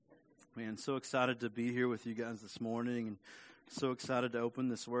Man, so excited to be here with you guys this morning, and so excited to open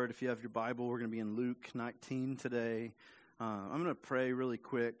this word. If you have your Bible, we're going to be in Luke 19 today. I'm going to pray really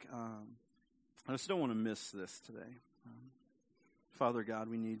quick. I just don't want to miss this today. Father God,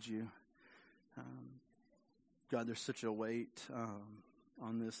 we need you. God, there's such a weight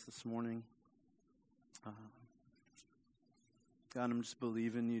on this morning. God, I'm just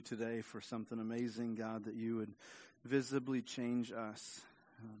believing you today for something amazing, God, that you would visibly change us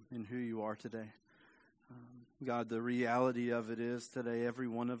in who you are today. God, the reality of it is today, every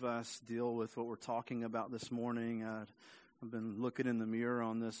one of us deal with what we're talking about this morning. I've been looking in the mirror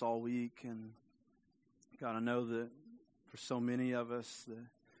on this all week, and God, I know that for so many of us, that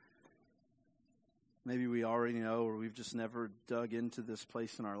maybe we already know, or we've just never dug into this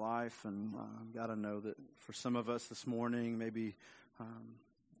place in our life. And God, I know that for some of us this morning, maybe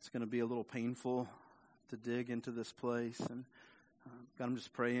it's going to be a little painful to dig into this place. And God, I'm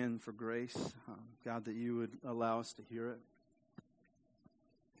just praying for grace, God, that you would allow us to hear it.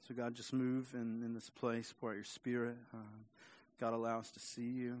 So God, just move in this place, pour out your Spirit. God, allow us to see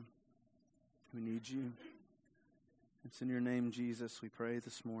you. We need you. It's in your name, Jesus, we pray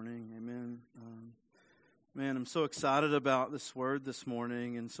this morning. Amen. Man, I'm so excited about this word this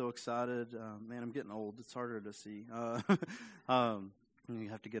morning, and so excited. Man, I'm getting old. It's harder to see. You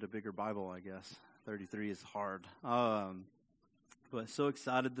have to get a bigger Bible, I guess. 33 is hard. But so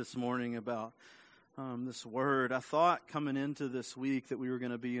excited this morning about this word. I thought coming into this week that we were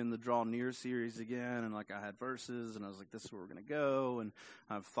going to be in the Draw Near series again, and I had verses, and I was like, this is where we're going to go, and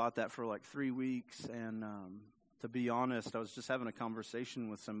I've thought that for 3 weeks, and to be honest, I was just having a conversation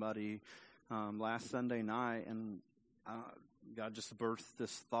with somebody last Sunday night, and God just birthed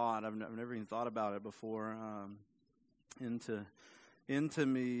this thought. I've never even thought about it before into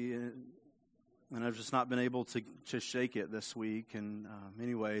me, and I've just not been able to shake it this week. And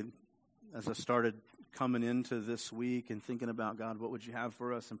anyway, as I started coming into this week and thinking about, God, what would you have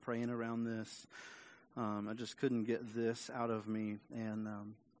for us, and praying around this, I just couldn't get this out of me.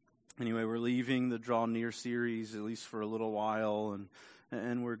 And anyway, we're leaving the Draw Near series, at least for a little while,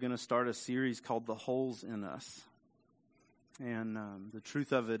 and we're going to start a series called The Holes in Us. And the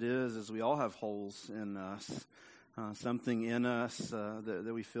truth of it is we all have holes in us. Something in us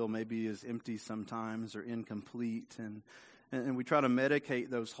that we feel maybe is empty sometimes or incomplete, and we try to medicate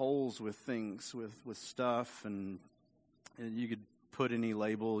those holes with things, with stuff, and you could put any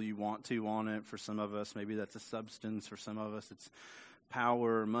label you want to on it. For some of us, maybe that's a substance. For some of us, it's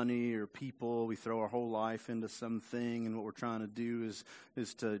power, or money, or people. We throw our whole life into something, and what we're trying to do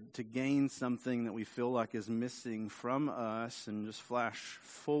is to gain something that we feel like is missing from us, and just flash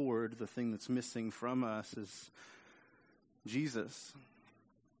forward, the thing that's missing from us is Jesus.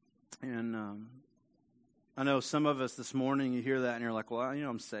 And I know some of us this morning, you hear that and you're like, well,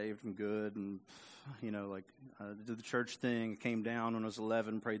 I'm saved, I'm good, and did the church thing, came down when I was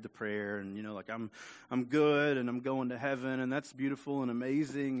 11, prayed the prayer, and I'm good, and I'm going to heaven, and that's beautiful and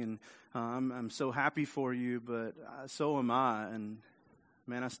amazing, and I'm so happy for you, but so am I, and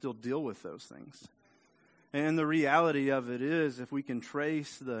man, I still deal with those things. And the reality of it is, if we can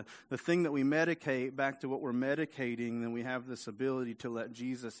trace the thing that we medicate back to what we're medicating, then we have this ability to let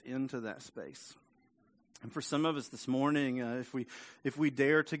Jesus into that space. And for some of us this morning, if we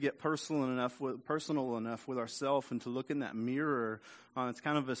dare to get personal enough with ourselves and to look in that mirror, it's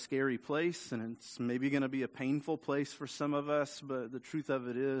kind of a scary place, and it's maybe going to be a painful place for some of us. But the truth of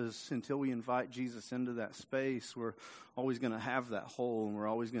it is, until we invite Jesus into that space, we're always going to have that hole, and we're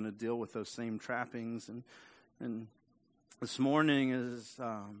always going to deal with those same trappings. And this morning, as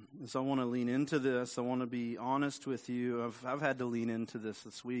I want to lean into this, I want to be honest with you. I've had to lean into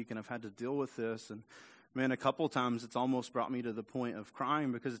this week, and I've had to deal with this, and man, a couple times it's almost brought me to the point of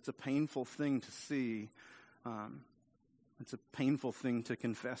crying, because it's a painful thing to see. It's a painful thing to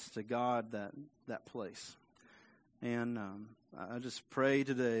confess to God that place. And I just pray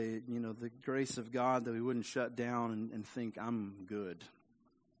today, the grace of God, that we wouldn't shut down and think I'm good,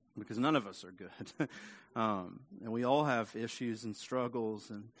 because none of us are good. And we all have issues and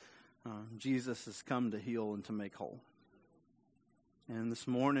struggles, and Jesus has come to heal and to make whole. And this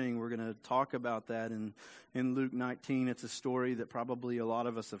morning we're going to talk about that in Luke 19. It's a story that probably a lot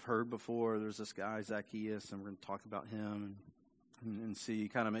of us have heard before. There's this guy, Zacchaeus, and we're going to talk about him and see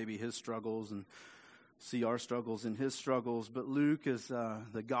kind of maybe his struggles and see our struggles and his struggles. But Luke is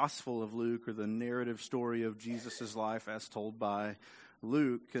the Gospel of Luke, or the narrative story of Jesus' life as told by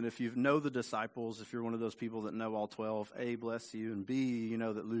Luke. And if you know the disciples, if you're one of those people that know all 12, A, bless you, and B, you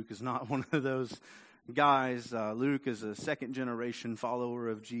know that Luke is not one of those guys. Luke is a second-generation follower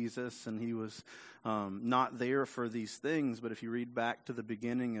of Jesus, and he was not there for these things. But if you read back to the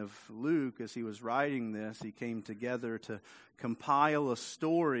beginning of Luke, as he was writing this, he came together to compile a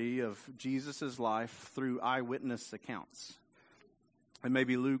story of Jesus' life through eyewitness accounts. And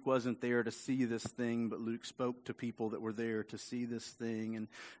maybe Luke wasn't there to see this thing, but Luke spoke to people that were there to see this thing.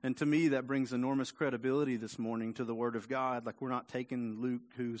 And to me, that brings enormous credibility this morning to the Word of God. Like, we're not taking Luke,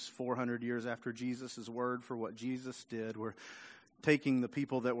 who's 400 years after Jesus' word for what Jesus did. We're taking the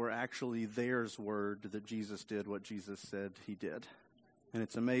people that were actually theirs word that Jesus did what Jesus said he did. And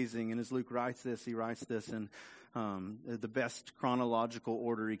it's amazing. And as Luke writes this, he writes this in the best chronological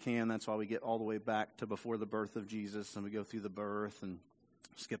order he can. That's why we get all the way back to before the birth of Jesus, and we go through the birth and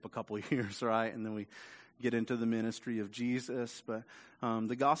skip a couple of years, right? And then we get into the ministry of Jesus. But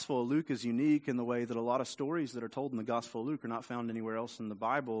the Gospel of Luke is unique in the way that a lot of stories that are told in the Gospel of Luke are not found anywhere else in the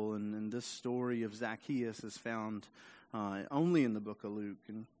Bible. And this story of Zacchaeus is found only in the book of Luke.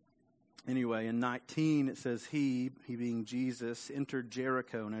 And anyway, in 19, it says he being Jesus, entered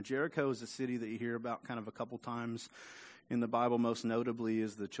Jericho. Now, Jericho is a city that you hear about kind of a couple times in the Bible. Most notably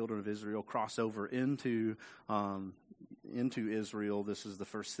as the children of Israel cross over into Israel. This is the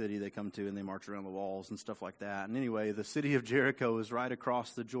first city they come to, and they march around the walls and stuff like that. And anyway, the city of Jericho is right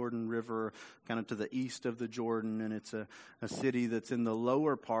across the Jordan River, kind of to the east of the Jordan, and it's a city that's in the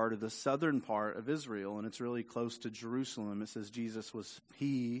lower part of the southern part of Israel, and it's really close to Jerusalem. It says Jesus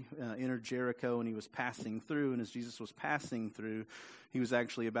entered Jericho, and he was passing through, and as Jesus was passing through, he was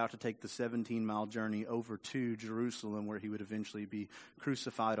actually about to take the 17-mile journey over to Jerusalem, where he would eventually be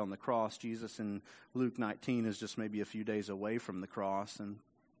crucified on the cross. Jesus in Luke 19 is just maybe a few days away from the cross, and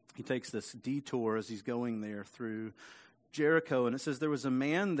he takes this detour as he's going there through Jericho. And it says there was a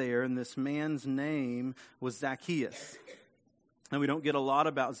man there, and this man's name was Zacchaeus. And we don't get a lot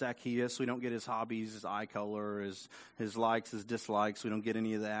about Zacchaeus. We don't get his hobbies, his eye color, his likes, his dislikes. We don't get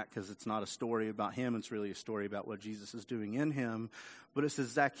any of that because it's not a story about him. It's really a story about what Jesus is doing in him. But it says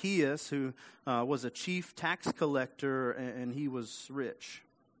Zacchaeus, who was a chief tax collector, and he was rich.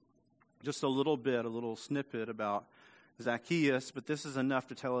 Just a little snippet about Zacchaeus, but this is enough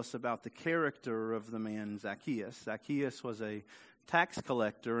to tell us about the character of the man Zacchaeus. Zacchaeus was a tax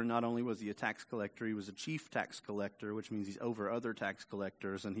collector, and not only was he a tax collector, he was a chief tax collector, which means he's over other tax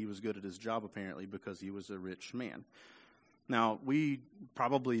collectors, and he was good at his job apparently because he was a rich man. Now, we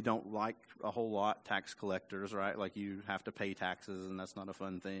probably don't like a whole lot tax collectors, right? Like, you have to pay taxes, and that's not a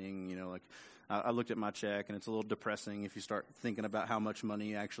fun thing. You know, like, I looked at my check, and it's a little depressing if you start thinking about how much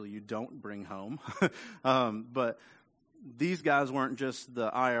money actually you don't bring home. But these guys weren't just the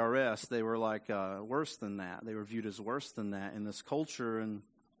IRS. They were like worse than that. They were viewed as worse than that in this culture. And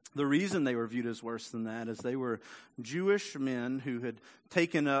the reason they were viewed as worse than that is they were Jewish men who had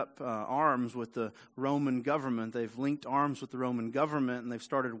taken up arms with the Roman government. They've linked arms with the Roman government, and they've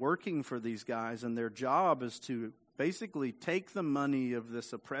started working for these guys. And their job is to basically take the money of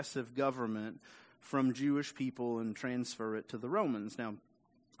this oppressive government from Jewish people and transfer it to the Romans. Now,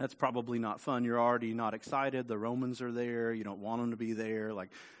 that's probably not fun. You're already not excited. The Romans are there. You don't want them to be there. Like,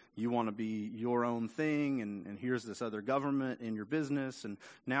 you want to be your own thing, and here's this other government in your business, and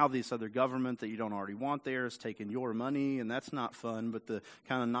now this other government that you don't already want there is taking your money, and that's not fun. But the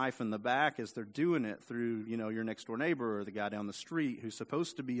kind of knife in the back is they're doing it through, you know, your next door neighbor or the guy down the street who's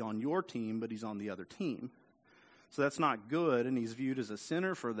supposed to be on your team, but he's on the other team. So that's not good, and he's viewed as a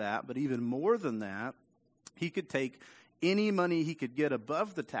sinner for that. But even more than that, he could take any money he could get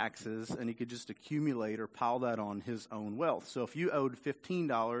above the taxes, and he could just accumulate or pile that on his own wealth. So if you owed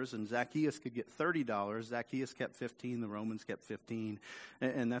 $15 and Zacchaeus could get $30, Zacchaeus kept 15, the Romans kept 15,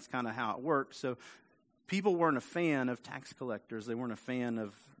 and that's kind of how it worked. So people weren't a fan of tax collectors. They weren't a fan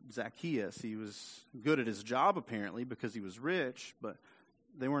of Zacchaeus. He was good at his job apparently because he was rich, but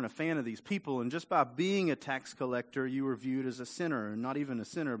they weren't a fan of these people. And just by being a tax collector, you were viewed as a sinner. Not even a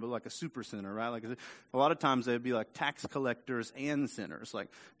sinner, but like a super sinner, right? Like, a lot of times they'd be like tax collectors and sinners. Like,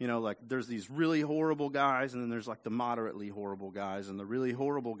 you know, like there's these really horrible guys, and then there's like the moderately horrible guys, and the really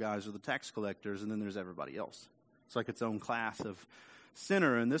horrible guys are the tax collectors, and then there's everybody else. It's like its own class of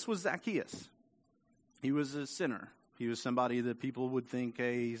sinner. And this was Zacchaeus. He was a sinner. He was somebody that people would think,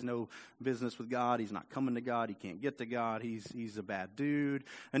 hey, he's no business with God. He's not coming to God. He can't get to God. He's a bad dude.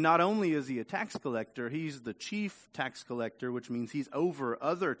 And not only is he a tax collector, he's the chief tax collector, which means he's over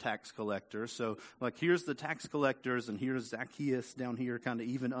other tax collectors. So, like, here's the tax collectors, and here's Zacchaeus down here kind of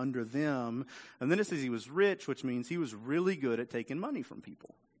even under them. And then it says he was rich, which means he was really good at taking money from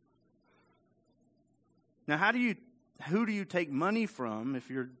people. Now, who do you take money from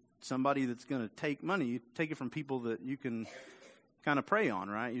if you're somebody that's going to take money? You take it from people that you can kind of prey on,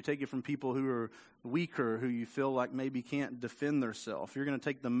 right? You take it from people who are weaker, who you feel like maybe can't defend themselves. You're going to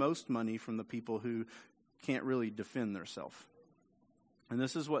take the most money from the people who can't really defend themselves. And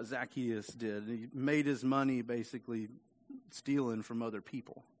this is what Zacchaeus did. He made his money basically stealing from other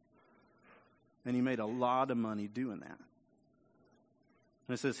people. And he made a lot of money doing that.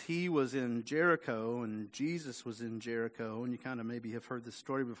 And it says he was in Jericho and Jesus was in Jericho. And you kind of maybe have heard this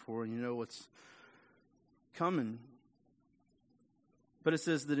story before and you know what's coming. But it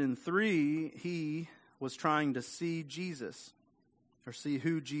says that in 3, he was trying to see Jesus or see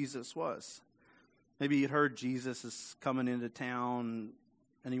who Jesus was. Maybe he'd heard Jesus is coming into town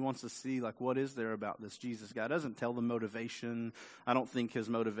and he wants to see, like, what is there about this Jesus guy? It doesn't tell the motivation. I don't think his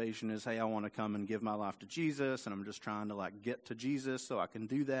motivation is, hey, I want to come and give my life to Jesus, and I'm just trying to, like, get to Jesus so I can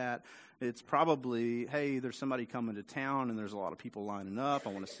do that. It's probably, hey, there's somebody coming to town, and there's a lot of people lining up. I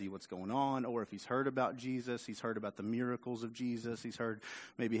want to see what's going on. Or if he's heard about Jesus, he's heard about the miracles of Jesus. He's heard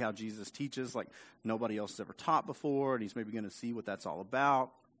maybe how Jesus teaches like nobody else has ever taught before, and he's maybe going to see what that's all about.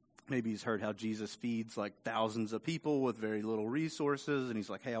 Maybe he's heard how Jesus feeds like thousands of people with very little resources, and he's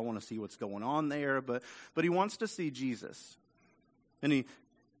like, hey, I want to see what's going on there. But he wants to see Jesus. And he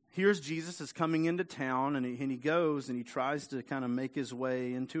hears Jesus is coming into town, and he goes and he tries to kind of make his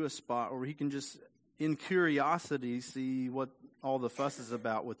way into a spot where he can just, in curiosity, see what all the fuss is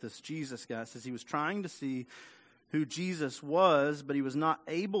about with this Jesus guy. It says he was trying to see who Jesus was, but he was not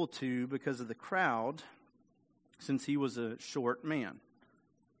able to because of the crowd, since he was a short man.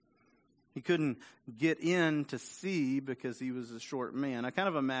 He couldn't get in to see because he was a short man. I kind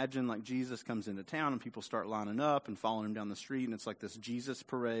of imagine like Jesus comes into town and people start lining up and following him down the street, and it's like this Jesus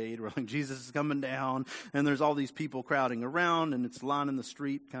parade where like Jesus is coming down and there's all these people crowding around, and it's lining the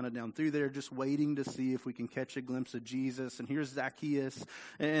street kind of down through there just waiting to see if we can catch a glimpse of Jesus. And here's Zacchaeus.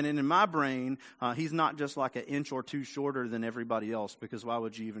 And in my brain, he's not just like an inch or two shorter than everybody else, because why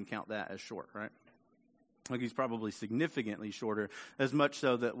would you even count that as short, right? Like he's probably significantly shorter, as much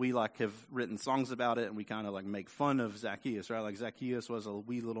so that we like have written songs about it and we kind of like make fun of Zacchaeus, right? Like Zacchaeus was a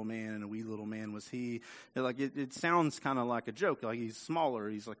wee little man and a wee little man was he. It sounds kind of like a joke. Like he's smaller,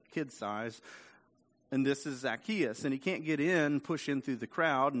 he's like kid size. And this is Zacchaeus, and he can't get in, push in through the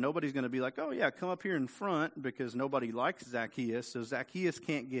crowd. And nobody's going to be like, oh yeah, come up here in front, because nobody likes Zacchaeus. So Zacchaeus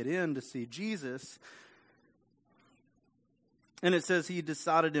can't get in to see Jesus. And it says he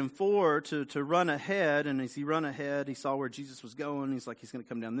decided in 4 to run ahead. And as he ran ahead, he saw where Jesus was going. He's like, he's going to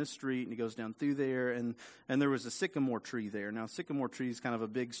come down this street. And he goes down through there. And there was a sycamore tree there. Now, sycamore tree is kind of a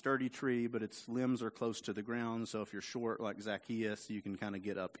big, sturdy tree, but its limbs are close to the ground. So if you're short like Zacchaeus, you can kind of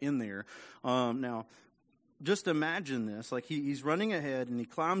get up in there. Now, just imagine this. Like he's running ahead and he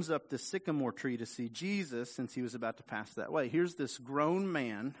climbs up this sycamore tree to see Jesus, since he was about to pass that way. Here's this grown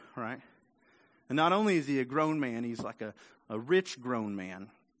man, right? And not only is he a grown man, he's like a rich grown man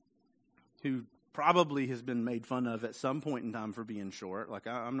who probably has been made fun of at some point in time for being short. Like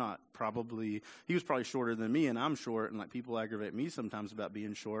he was probably shorter than me, and I'm short, and like people aggravate me sometimes about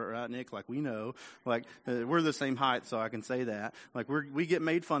being short, right, Nick? Like we know, like we're the same height, so I can say that. Like we get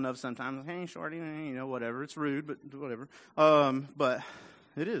made fun of sometimes. Hey, shorty, you know, whatever. It's rude, but whatever. But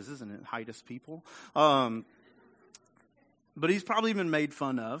it is, isn't it? Heightest people. But he's probably been made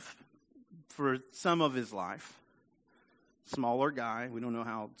fun of for some of his life. Smaller guy. We don't know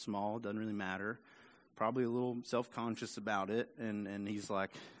how small. It doesn't really matter. Probably a little self-conscious about it. And he's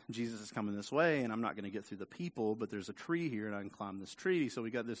like, Jesus is coming this way, and I'm not going to get through the people, but there's a tree here, and I can climb this tree. So we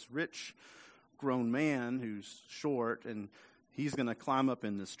got this rich grown man who's short, and he's going to climb up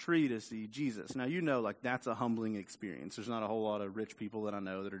in this tree to see Jesus. Now, you know, like that's a humbling experience. There's not a whole lot of rich people that I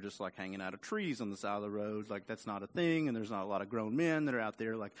know that are just like hanging out of trees on the side of the road. Like that's not a thing. And there's not a lot of grown men that are out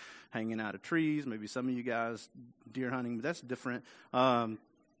there like hanging out of trees. Maybe some of you guys deer hunting, but that's different. But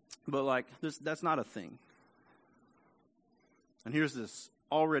like that's not a thing. And here's this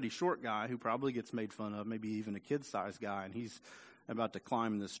already short guy who probably gets made fun of, maybe even a kid-sized guy, and he's about to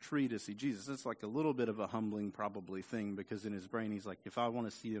climb this tree to see Jesus. It's like a little bit of a humbling probably thing, because in his brain he's like, if I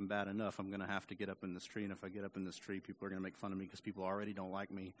want to see him bad enough, I'm going to have to get up in this tree, and if I get up in this tree, people are going to make fun of me because people already don't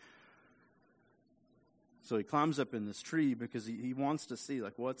like me. So he climbs up in this tree because he wants to see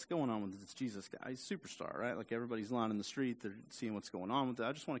like what's going on with this Jesus guy. He's a superstar, right? Like everybody's lining the street, they're seeing what's going on with it.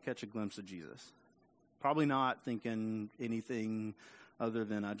 I just want to catch a glimpse of Jesus. Probably not thinking anything other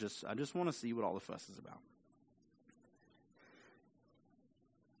than I just want to see what all the fuss is about.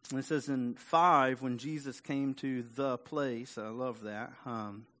 And it says in 5, when Jesus came to the place, I love that,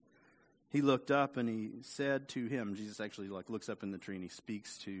 he looked up and he said to him, Jesus actually like looks up in the tree and he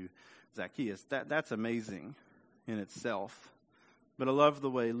speaks to Zacchaeus. That's amazing in itself. But I love the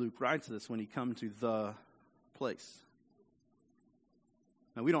way Luke writes this, when he come to the place.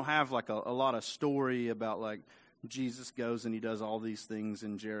 Now, we don't have like a lot of story about like Jesus goes and he does all these things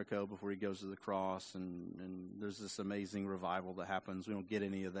in Jericho before he goes to the cross, and there's this amazing revival that happens. We don't get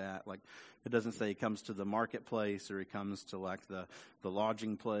any of that. Like, it doesn't say he comes to the marketplace or he comes to like the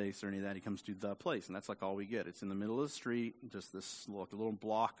lodging place or any of that. He comes to the place, and that's like all we get. It's in the middle of the street, just this like a little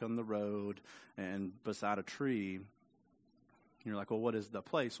block on the road and beside a tree. And you're like, well, what is the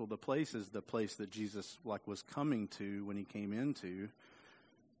place? Well, the place is the place that Jesus like was coming to when he came into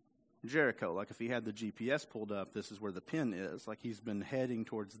Jericho. Like, if he had the GPS pulled up, this is where the pin is. Like, he's been heading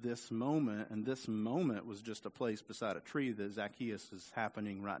towards this moment, and this moment was just a place beside a tree that Zacchaeus is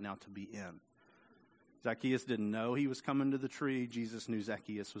happening right now to be in. Zacchaeus didn't know he was coming to the tree. Jesus knew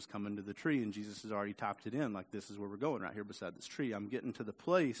Zacchaeus was coming to the tree, and Jesus has already typed it in. Like, this is where we're going, right here beside this tree. I'm getting to the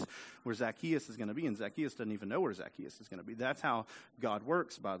place where Zacchaeus is going to be, and Zacchaeus doesn't even know where Zacchaeus is going to be. That's how God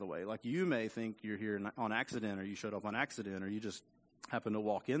works, by the way. Like, you may think you're here on accident, or you showed up on accident, or you just happened to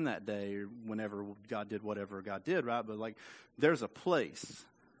walk in that day, or whenever God did whatever God did, right? But like, there's a place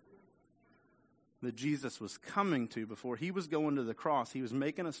that Jesus was coming to before he was going to the cross. He was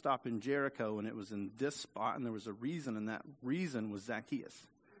making a stop in Jericho, and it was in this spot, and there was a reason, and that reason was Zacchaeus.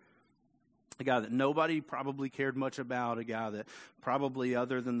 A guy that nobody probably cared much about, a guy that probably,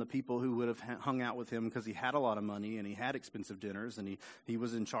 other than the people who would have hung out with him because he had a lot of money and he had expensive dinners and he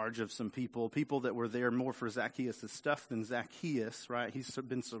was in charge of some people that were there more for Zacchaeus' stuff than Zacchaeus, right? He's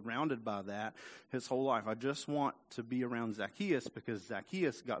been surrounded by that his whole life. I just want to be around Zacchaeus because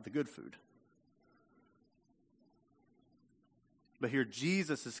Zacchaeus got the good food. But here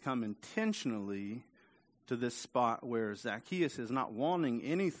Jesus has come intentionally to this spot where Zacchaeus is not wanting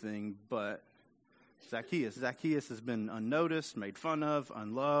anything but Zacchaeus. Zacchaeus has been unnoticed, made fun of,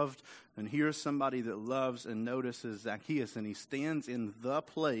 unloved, and here's somebody that loves and notices Zacchaeus, and he stands in the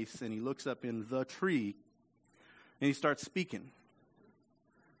place, and he looks up in the tree, and he starts speaking.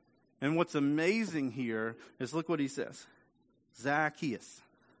 And what's amazing here is, look what he says. Zacchaeus.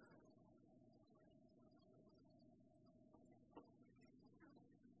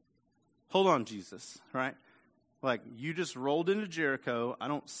 Hold on, Jesus, right? Like, you just rolled into Jericho. I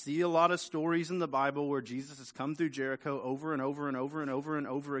don't see a lot of stories in the Bible where Jesus has come through Jericho over and over and over and over and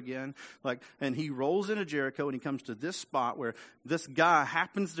over again. Like, and he rolls into Jericho and he comes to this spot where this guy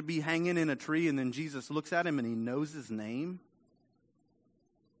happens to be hanging in a tree, and then Jesus looks at him and he knows his name.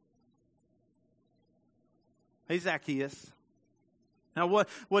 Hey, Zacchaeus. Now,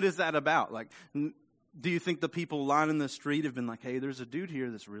 what is that about? Like, do you think the people lining the street have been like, hey, there's a dude here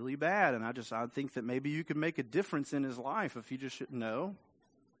that's really bad, and I think that maybe you could make a difference in his life if you just should know?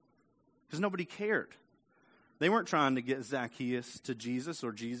 Because nobody cared. They weren't trying to get Zacchaeus to Jesus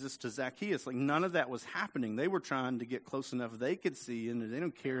or Jesus to Zacchaeus. Like, none of that was happening. They were trying to get close enough they could see, and they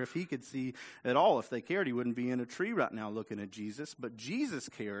don't care if he could see at all. If they cared, he wouldn't be in a tree right now looking at Jesus. But Jesus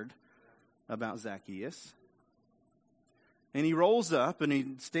cared about Zacchaeus. And he rolls up, and he's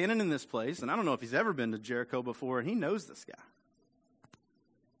standing in this place, and I don't know if he's ever been to Jericho before, and he knows this guy.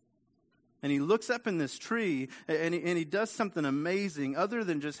 And he looks up in this tree, and he does something amazing, other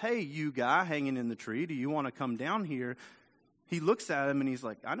than just, hey, you guy hanging in the tree, do you want to come down here? He looks at him, and he's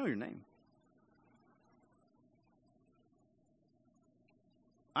like, I know your name.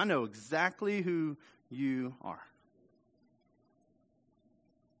 I know exactly who you are.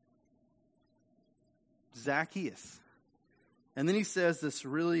 Zacchaeus. And then he says this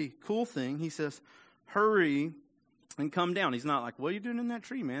really cool thing. He says, hurry and come down. He's not like, what are you doing in that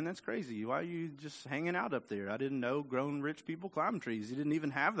tree, man? That's crazy. Why are you just hanging out up there? I didn't know grown rich people climb trees. He didn't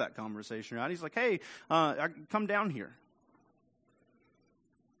even have that conversation, right? He's like, hey, come down here.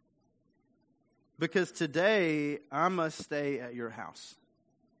 Because today I must stay at your house.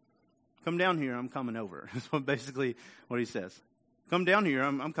 Come down here, I'm coming over. That's basically what he says. Come down here,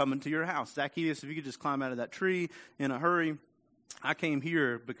 I'm coming to your house. Zacchaeus, if you could just climb out of that tree in a hurry. I came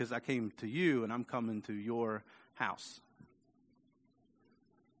here because I came to you, and I'm coming to your house.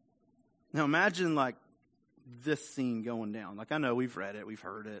 Now imagine like this scene going down. Like, I know we've read it, we've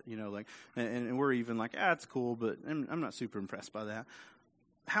heard it, like, and we're even like, it's cool, but I'm not super impressed by that.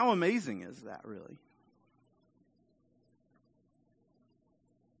 How amazing is that, really?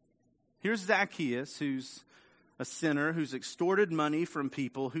 Here's Zacchaeus, who's a sinner, who's extorted money from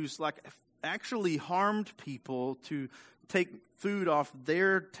people, who's like actually harmed people to take food off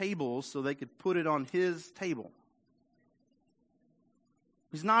their tables so they could put it on his table.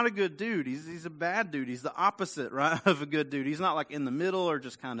 He's not a good dude. He's a bad dude. He's the opposite, right, of a good dude. He's not like in the middle or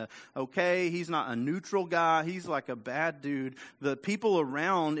just kind of okay. He's not a neutral guy. He's like a bad dude. The people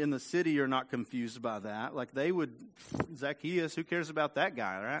around in the city are not confused by that. Like, they would, Zacchaeus, who cares about that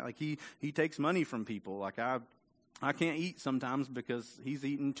guy, right? Like, he takes money from people. Like, I can't eat sometimes because he's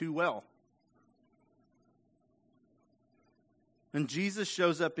eating too well. And Jesus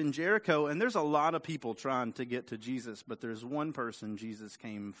shows up in Jericho, and there's a lot of people trying to get to Jesus, but there's one person Jesus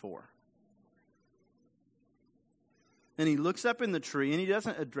came for. And he looks up in the tree, and he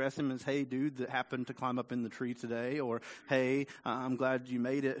doesn't address him as, hey, dude that happened to climb up in the tree today, or, hey, I'm glad you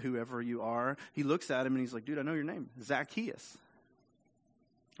made it, whoever you are. He looks at him, and he's like, dude, I know your name, Zacchaeus.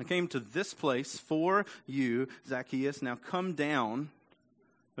 I came to this place for you, Zacchaeus. Now come down,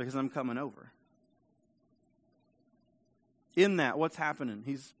 because I'm coming over. In that, what's happening?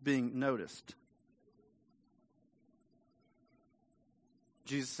 He's being noticed.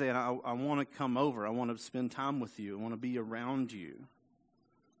 Jesus said, I want to come over. I want to spend time with you. I want to be around you.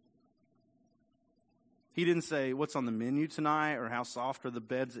 He didn't say, what's on the menu tonight, or how soft are the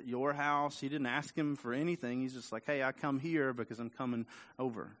beds at your house. He didn't ask him for anything. He's just like, hey, I come here because I'm coming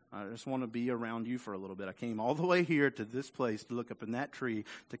over. I just want to be around you for a little bit. I came all the way here to this place to look up in that tree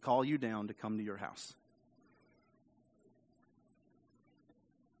to call you down to come to your house.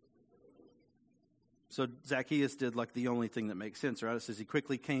 So Zacchaeus did like the only thing that makes sense, right? It says he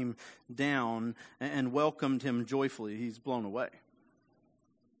quickly came down and welcomed him joyfully. He's blown away.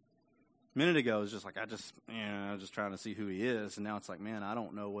 A minute ago, it was just like, I was just trying to see who he is. And now it's like, man, I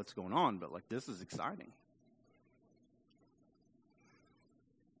don't know what's going on, but like, this is exciting.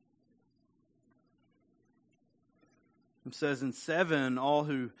 It says in 7, all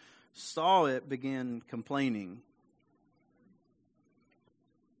who saw it began complaining.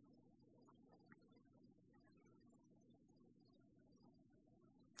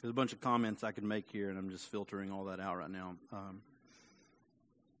 There's a bunch of comments I could make here, and I'm just filtering all that out right now.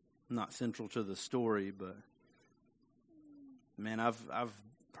 Not central to the story, but man, I've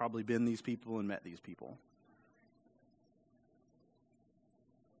probably been these people and met these people.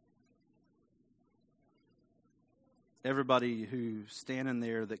 Everybody who's standing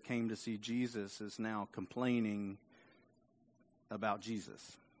there that came to see Jesus is now complaining about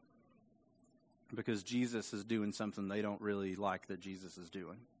Jesus, because Jesus is doing something they don't really like that Jesus is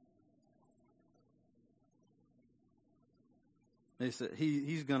doing. They said,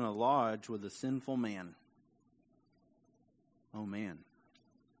 he's going to lodge with a sinful man. Oh, man.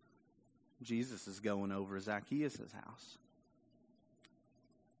 Jesus is going over Zacchaeus' house.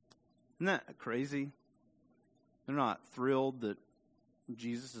 Isn't that crazy? They're not thrilled that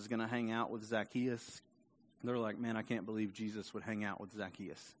Jesus is going to hang out with Zacchaeus. They're like, man, I can't believe Jesus would hang out with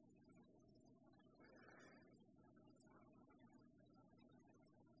Zacchaeus.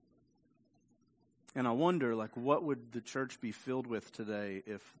 And I wonder, like, what would the church be filled with today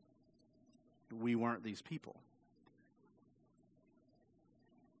if we weren't these people?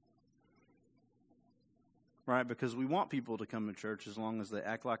 Right? Because we want people to come to church as long as they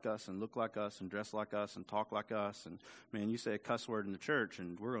act like us and look like us and dress like us and talk like us. And, man, you say a cuss word in the church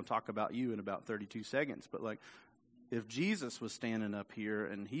and we're going to talk about you in about 32 seconds. But, like, if Jesus was standing up here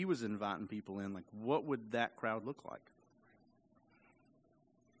and he was inviting people in, like, what would that crowd look like?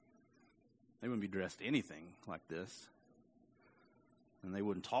 They wouldn't be dressed anything like this. And they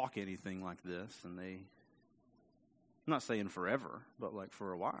wouldn't talk anything like this. And I'm not saying forever, but like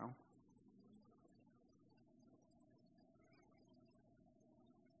for a while.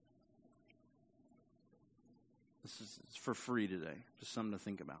 It's for free today. Just something to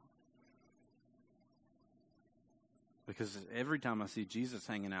think about. Because every time I see Jesus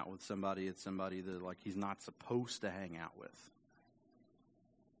hanging out with somebody, it's somebody that like he's not supposed to hang out with.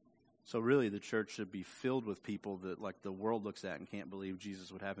 So really, the church should be filled with people that, like, the world looks at and can't believe Jesus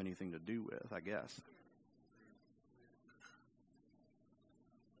would have anything to do with, I guess.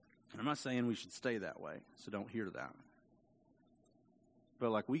 And I'm not saying we should stay that way, so don't hear that.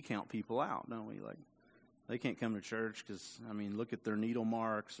 But, like, we count people out, don't we? Like, they can't come to church because, I mean, look at their needle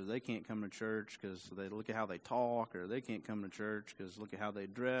marks, or they can't come to church because they look at how they talk, or they can't come to church because look at how they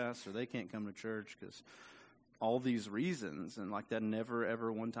dress, or they can't come to church because all these reasons, and like that never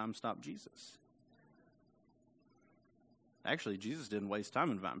ever one time stopped Jesus. Actually, Jesus didn't waste time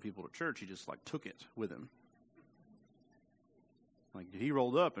inviting people to church. He just like took it with him. Like he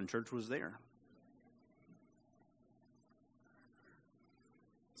rolled up and church was there.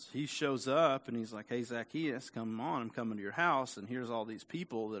 So he shows up and he's like, hey, Zacchaeus, come on, I'm coming to your house. And here's all these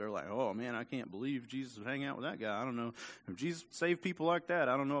people that are like, oh man, I can't believe Jesus would hang out with that guy. I don't know if Jesus saved people like that.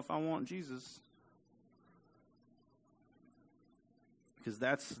 I don't know if I want Jesus. Because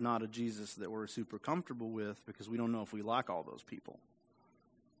that's not a Jesus that we're super comfortable with, because we don't know if we like all those people.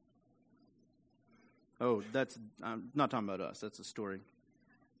 Oh, I'm not talking about us. That's a story.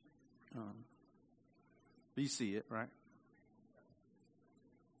 But you see it, right?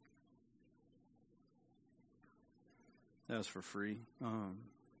 That was for free. It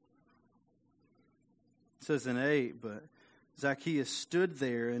says in 8, but Zacchaeus stood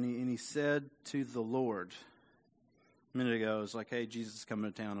there and he said to the Lord. A minute ago, it was like, hey, Jesus is coming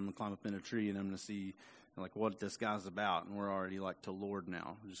to town. I'm going to climb up in a tree and I'm going to see like what this guy's about. And we're already like to Lord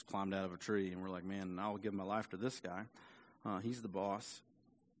now. We just climbed out of a tree and we're like, man, I'll give my life to this guy. He's the boss.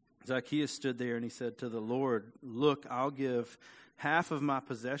 Zacchaeus stood there and he said to the Lord, look, I'll give half of my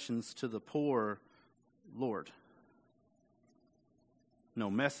possessions to the poor, Lord. No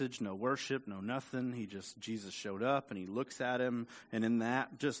message, no worship, no nothing. Jesus showed up and he looks at him. And in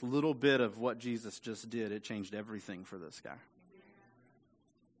that just little bit of what Jesus just did, it changed everything for this guy.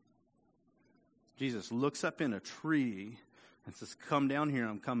 Jesus looks up in a tree and says, come down here,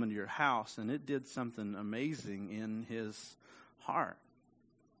 I'm coming to your house. And it did something amazing in his heart.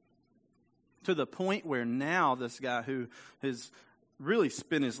 To the point where now this guy who has really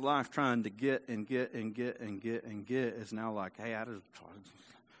spent his life trying to get is now like, hey,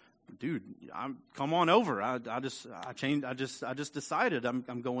 come on over. I just decided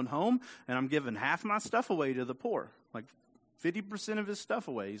I'm going home and I'm giving half my stuff away to the poor, like 50% of his stuff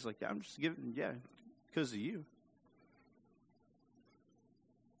away. He's like, I'm just giving, because of you.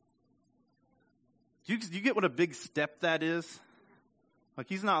 Do you get what a big step that is? Like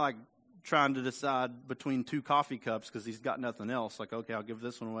he's not like trying to decide between 2 coffee cups because he's got nothing else. Like, okay, I'll give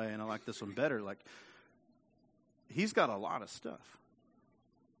this one away and I like this one better. Like, he's got a lot of stuff.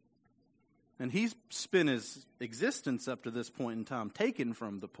 And he's spent his existence up to this point in time taken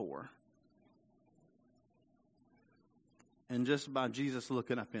from the poor. And just by Jesus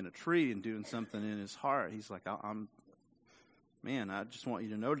looking up in a tree and doing something in his heart, he's like, I just want you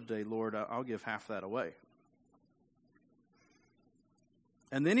to know today, Lord, I'll give half that away.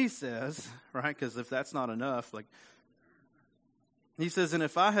 And then he says, right, because if that's not enough, like, he says, and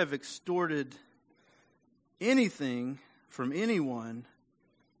if I have extorted anything from anyone,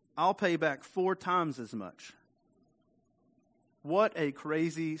 I'll pay back 4 times as much. What a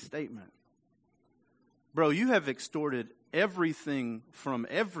crazy statement. Bro, you have extorted everything from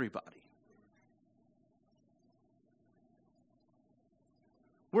everybody.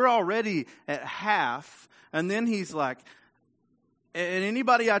 We're already at half, and then he's like, and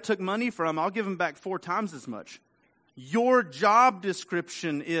anybody I took money from, I'll give them back 4 times as much. Your job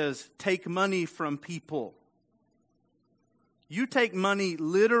description is take money from people. You take money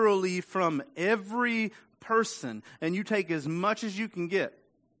literally from every person, and you take as much as you can get.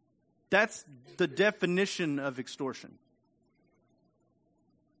 That's the definition of extortion.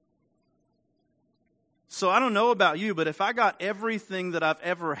 So I don't know about you, but if I got everything that I've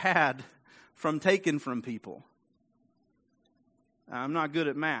ever had from taking from people, I'm not good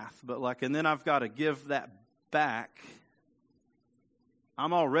at math, but and then I've got to give that back,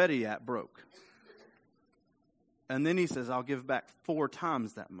 I'm already at broke. And then he says, I'll give back 4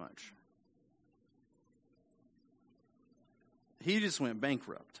 times that much. He just went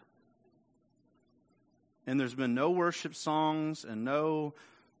bankrupt. And there's been no worship songs and no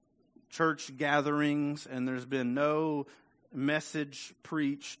church gatherings, and there's been no message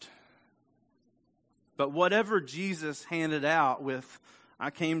preached. But whatever Jesus handed out with, I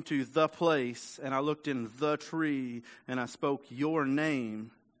came to the place and I looked in the tree and I spoke your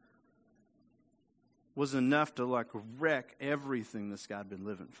name, was enough to wreck everything this guy had been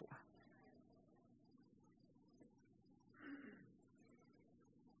living for.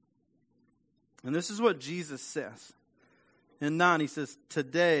 And this is what Jesus says. In 9, he says,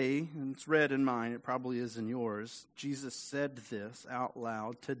 today, and it's read in mine, it probably is in yours, Jesus said this out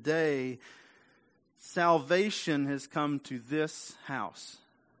loud, today, salvation has come to this house.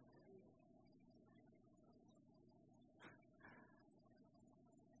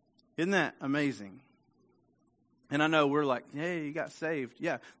 Isn't that amazing? And I know we're like, hey, you got saved.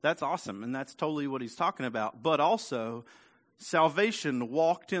 Yeah, that's awesome. And that's totally what he's talking about. But also, salvation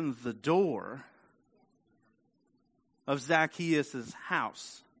walked in the door of Zacchaeus'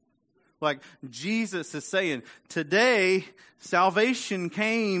 house. Like Jesus is saying, today salvation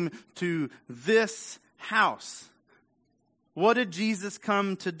came to this house. What did Jesus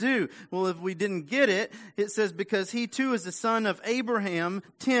come to do? Well, if we didn't get it, it says, because he too is the son of Abraham.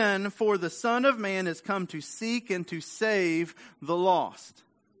 10, for the Son of Man has come to seek and to save the lost.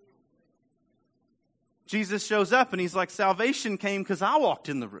 Jesus shows up and he's like, salvation came because I walked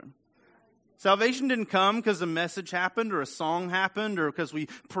in the room. Salvation didn't come because a message happened or a song happened or because we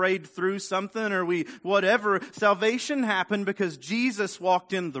prayed through something or whatever. Salvation happened because Jesus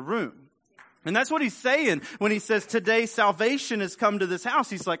walked in the room. And that's what he's saying when he says, today salvation has come to this house.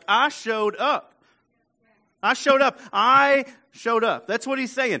 He's like, I showed up. I showed up. I showed up. That's what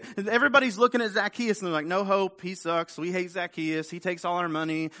he's saying. Everybody's looking at Zacchaeus and they're like, no hope. He sucks. We hate Zacchaeus. He takes all our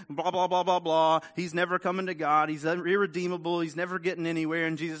money. Blah, blah, blah, blah, blah. He's never coming to God. He's irredeemable. He's never getting anywhere.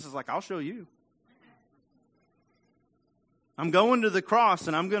 And Jesus is like, I'll show you. I'm going to the cross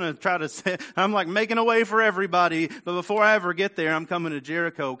and I'm going to try to say, I'm like making a way for everybody. But before I ever get there, I'm coming to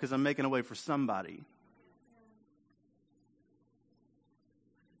Jericho because I'm making a way for somebody.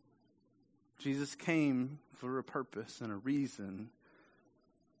 Jesus came for a purpose and a reason,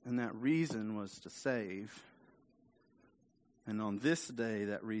 and that reason was to save. And on this day,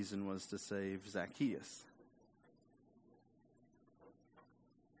 that reason was to save Zacchaeus.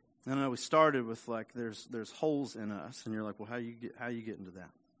 I know we started with like there's holes in us, and you're like, well, how you get into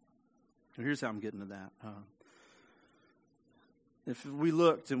that? Well, here's how I'm getting to that. If we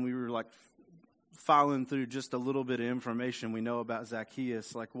looked and we were like following through just a little bit of information we know about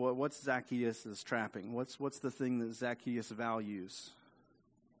Zacchaeus, like what's Zacchaeus' trapping? What's the thing that Zacchaeus values?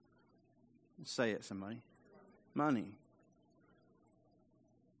 Say it, somebody. Money.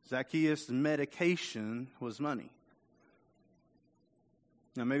 Zacchaeus' medication was money.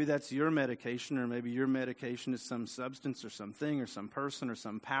 Now maybe that's your medication, or maybe your medication is some substance or something or some person or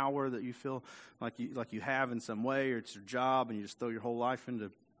some power that you feel like you have in some way, or it's your job and you just throw your whole life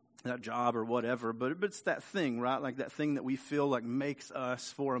into that job or whatever. But it's that thing, right? Like that thing that we feel like makes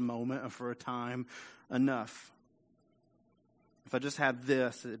us for a moment or for a time enough. If I just had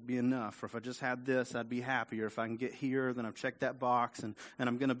this, it'd be enough. Or if I just had this, I'd be happier. If I can get here, then I've checked that box and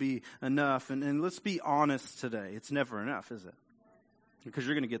I'm going to be enough. And let's be honest today. It's never enough, is it? Because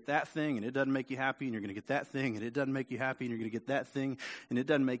you're going to get that thing and it doesn't make you happy, and you're going to get that thing and it doesn't make you happy, and you're going to get that thing and it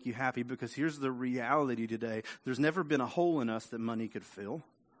doesn't make you happy. Because here's the reality today. There's never been a hole in us that money could fill.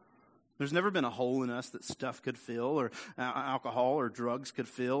 There's never been a hole in us that stuff could fill, or alcohol or drugs could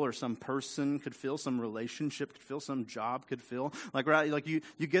fill, or some person could fill, some relationship could fill, some job could fill. Like, right, like you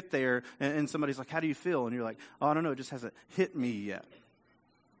get there and somebody's like, how do you feel? And you're like, oh, I don't know, it just hasn't hit me yet.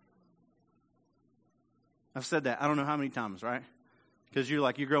 I've said that I don't know how many times, right? Because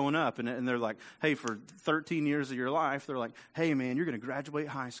you're growing up and they're like, hey, for 13 years of your life, they're like, hey, man, you're going to graduate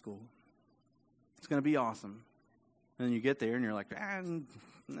high school. It's going to be awesome. And then you get there and you're like,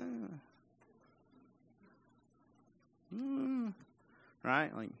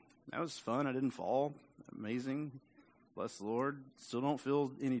 right? Like, that was fun. I didn't fall. Amazing. Bless the Lord. Still don't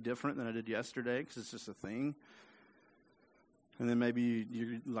feel any different than I did yesterday because it's just a thing. And then maybe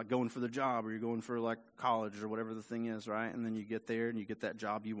you're like going for the job, or you're going for like college or whatever the thing is, right? And then you get there and you get that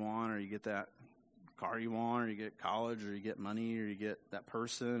job you want, or you get that car you want, or you get college, or you get money, or you get that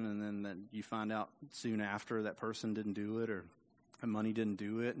person, and then you find out soon after that person didn't do it, or that money didn't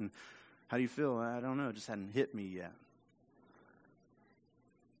do it. And how do you feel? I don't know. It just hadn't hit me yet.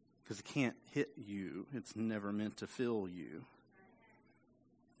 Because it can't hit you. It's never meant to fill you.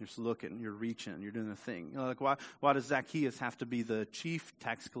 You're just looking, you're reaching, you're doing the thing. You know, like why does Zacchaeus have to be the chief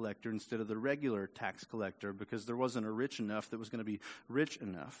tax collector instead of the regular tax collector? Because there wasn't a rich enough that was going to be rich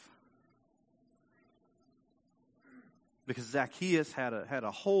enough. Because Zacchaeus had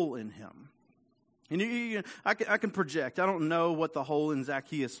a hole in him. And I can project. I don't know what the hole in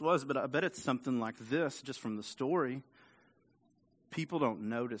Zacchaeus was, but I bet it's something like this, just from the story. People don't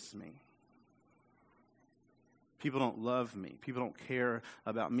notice me. People don't love me. People don't care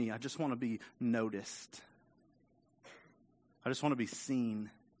about me. I just want to be noticed. I just want to be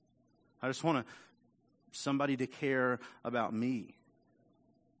seen. I just want somebody to care about me.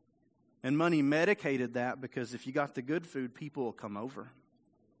 And money medicated that, because if you got the good food, people will come over.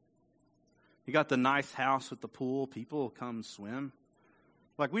 You got the nice house with the pool, people will come swim.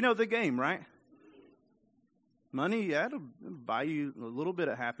 Like, we know the game, right? Money, yeah, it'll buy you a little bit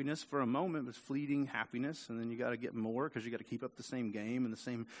of happiness for a moment, but it's fleeting happiness, and then you got to get more because you got to keep up the same game and the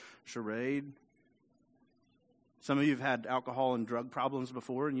same charade. Some of you have had alcohol and drug problems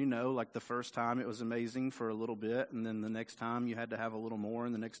before, and you know, like the first time it was amazing for a little bit, and then the next time you had to have a little more,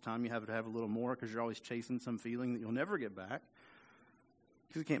 and the next time you have to have a little more because you're always chasing some feeling that you'll never get back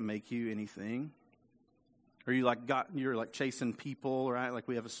because it can't make you anything. Or you're like chasing people, right? Like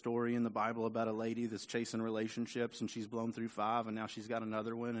we have a story in the Bible about a lady that's chasing relationships, and she's blown through 5, and now she's got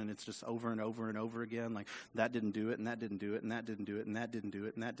another one, and it's just over and over and over again. Like, that didn't do it, and that didn't do it, and that didn't do it, and that didn't do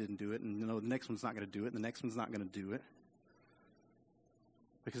it, and that didn't do it, and the next one's not going to do it, and the next one's not going to do it.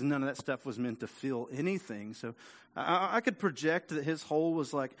 Because none of that stuff was meant to fill anything. So I could project that his hole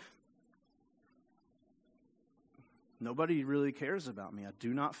was like, nobody really cares about me. I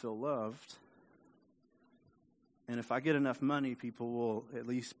do not feel loved. And if I get enough money, people will at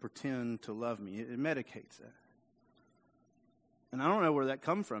least pretend to love me. It medicates it. And I don't know where that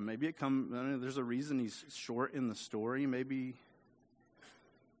come from. Maybe I don't know, there's a reason he's short in the story. Maybe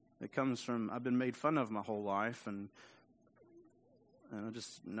it comes from, I've been made fun of my whole life, and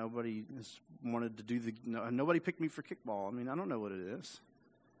nobody has wanted to do nobody picked me for kickball. I mean, I don't know what it is.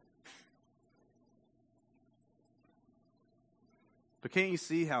 But can't you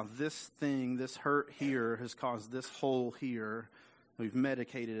see how this hurt here, has caused this hole here? We've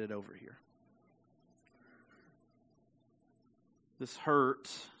medicated it over here. This hurt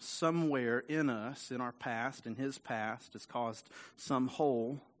somewhere in us, in our past, in his past, has caused some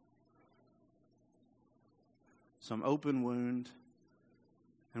hole, some open wound.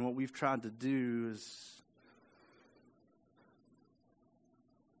 And what we've tried to do is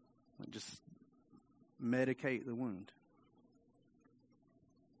just medicate the wound.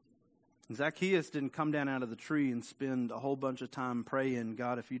 Zacchaeus didn't come down out of the tree and spend a whole bunch of time praying,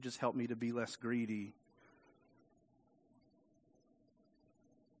 God, if you just help me to be less greedy.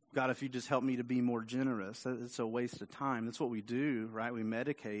 God, if you just help me to be more generous. It's a waste of time. That's what we do, right? We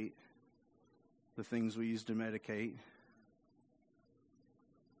medicate the things we use to medicate.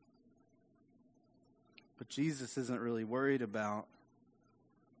 But Jesus isn't really worried about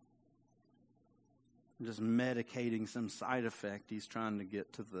just medicating some side effect. He's trying to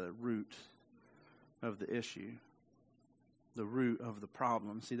get to the root of the issue, the root of the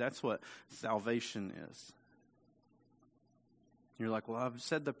problem. See, that's what salvation is. You're like, well, I've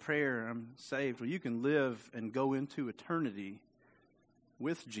said the prayer, I'm saved. Well, you can live and go into eternity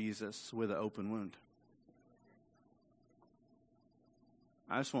with Jesus with an open wound.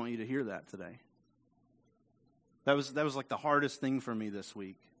 I just want you to hear that today. That was like the hardest thing for me this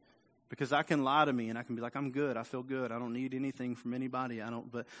week. Because I can lie to me and I can be like, I'm good, I feel good, I don't need anything from anybody.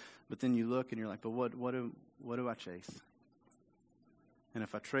 But then you look and you're like, but what do I chase? And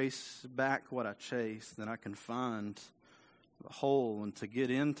if I trace back what I chase, then I can find the hole. And to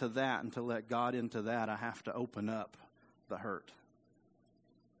get into that and to let God into that, I have to open up the hurt.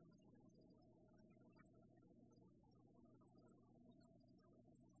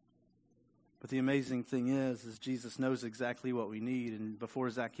 But the amazing thing is Jesus knows exactly what we need. And before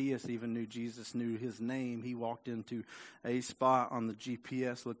Zacchaeus even knew Jesus knew his name, he walked into a spot on the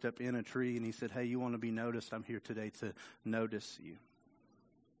GPS, looked up in a tree, and he said, hey, you want to be noticed? I'm here today to notice you.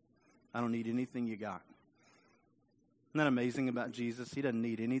 I don't need anything you got. Isn't that amazing about Jesus? He doesn't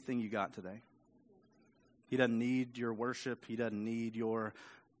need anything you got today. He doesn't need your worship. He doesn't need your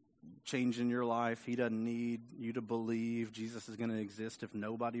change in your life. He doesn't need you to believe Jesus is going to exist if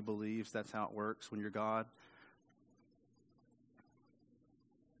nobody believes. That's how it works when you're God.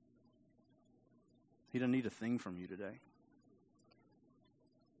 He doesn't need a thing from you today.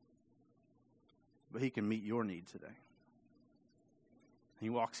 But he can meet your need today. He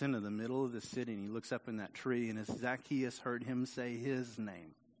walks into the middle of the city and he looks up in that tree, and as Zacchaeus heard him say his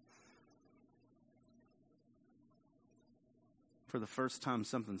name, for the first time,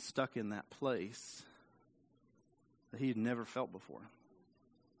 something stuck in that place that he had never felt before.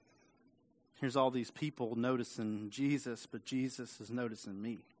 Here's all these people noticing Jesus, but Jesus is noticing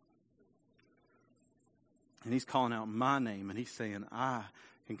me. And he's calling out my name, and he's saying, I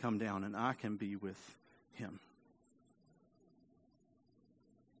can come down and I can be with him.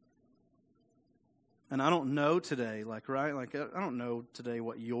 And I don't know today, I don't know today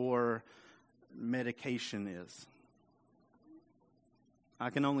what your medication is. I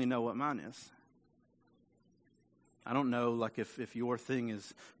can only know what mine is. I don't know, if your thing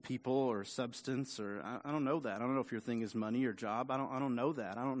is people or substance, or I don't know that. I don't know if your thing is money or job. I don't know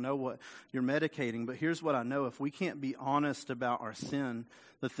that. I don't know what you're medicating. But here's what I know: if we can't be honest about our sin,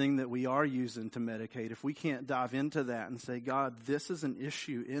 the thing that we are using to medicate, if we can't dive into that and say, God, this is an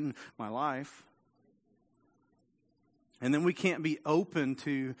issue in my life. And then we can't be open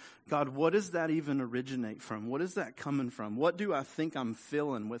to, God, what does that even originate from? What is that coming from? What do I think I'm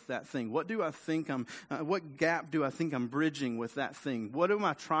filling with that thing? What do I think what gap do I think I'm bridging with that thing? What am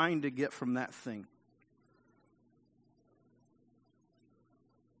I trying to get from that thing?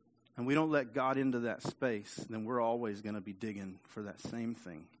 And we don't let God into that space, then we're always going to be digging for that same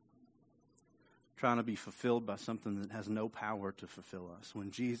thing. Trying to be fulfilled by something that has no power to fulfill us. When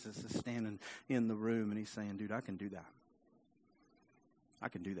Jesus is standing in the room and he's saying, dude, I can do that. I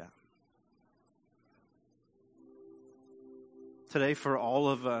can do that. Today, for all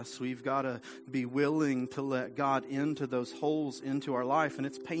of us, we've got to be willing to let God into those holes into our life. And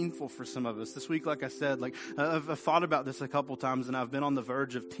it's painful for some of us. This week, like I said, I've thought about this a couple times, and I've been on the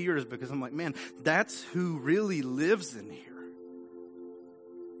verge of tears because I'm like, man, that's who really lives in here.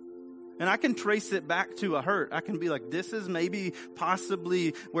 And I can trace it back to a hurt. I can be like, this is maybe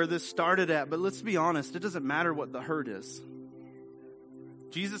possibly where this started at. But let's be honest, it doesn't matter what the hurt is.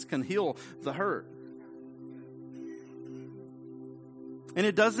 Jesus can heal the hurt. And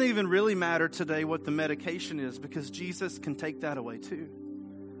it doesn't even really matter today what the medication is, because Jesus can take that away too.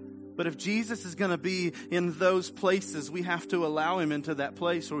 But if Jesus is going to be in those places, we have to allow him into that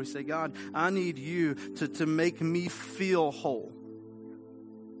place where we say, God, I need you to make me feel whole.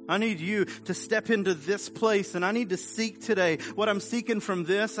 I need you to step into this place, and I need to seek today. What I'm seeking from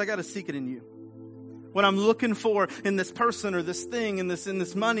this, I got to seek it in you. What I'm looking for in this person or this thing, in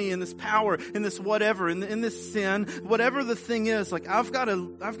this money, in this power, in this whatever, in this sin, whatever the thing is, like I've got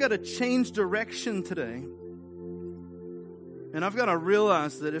to change direction today. And I've got to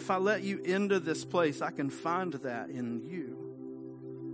realize that if I let you into this place, I can find that in you.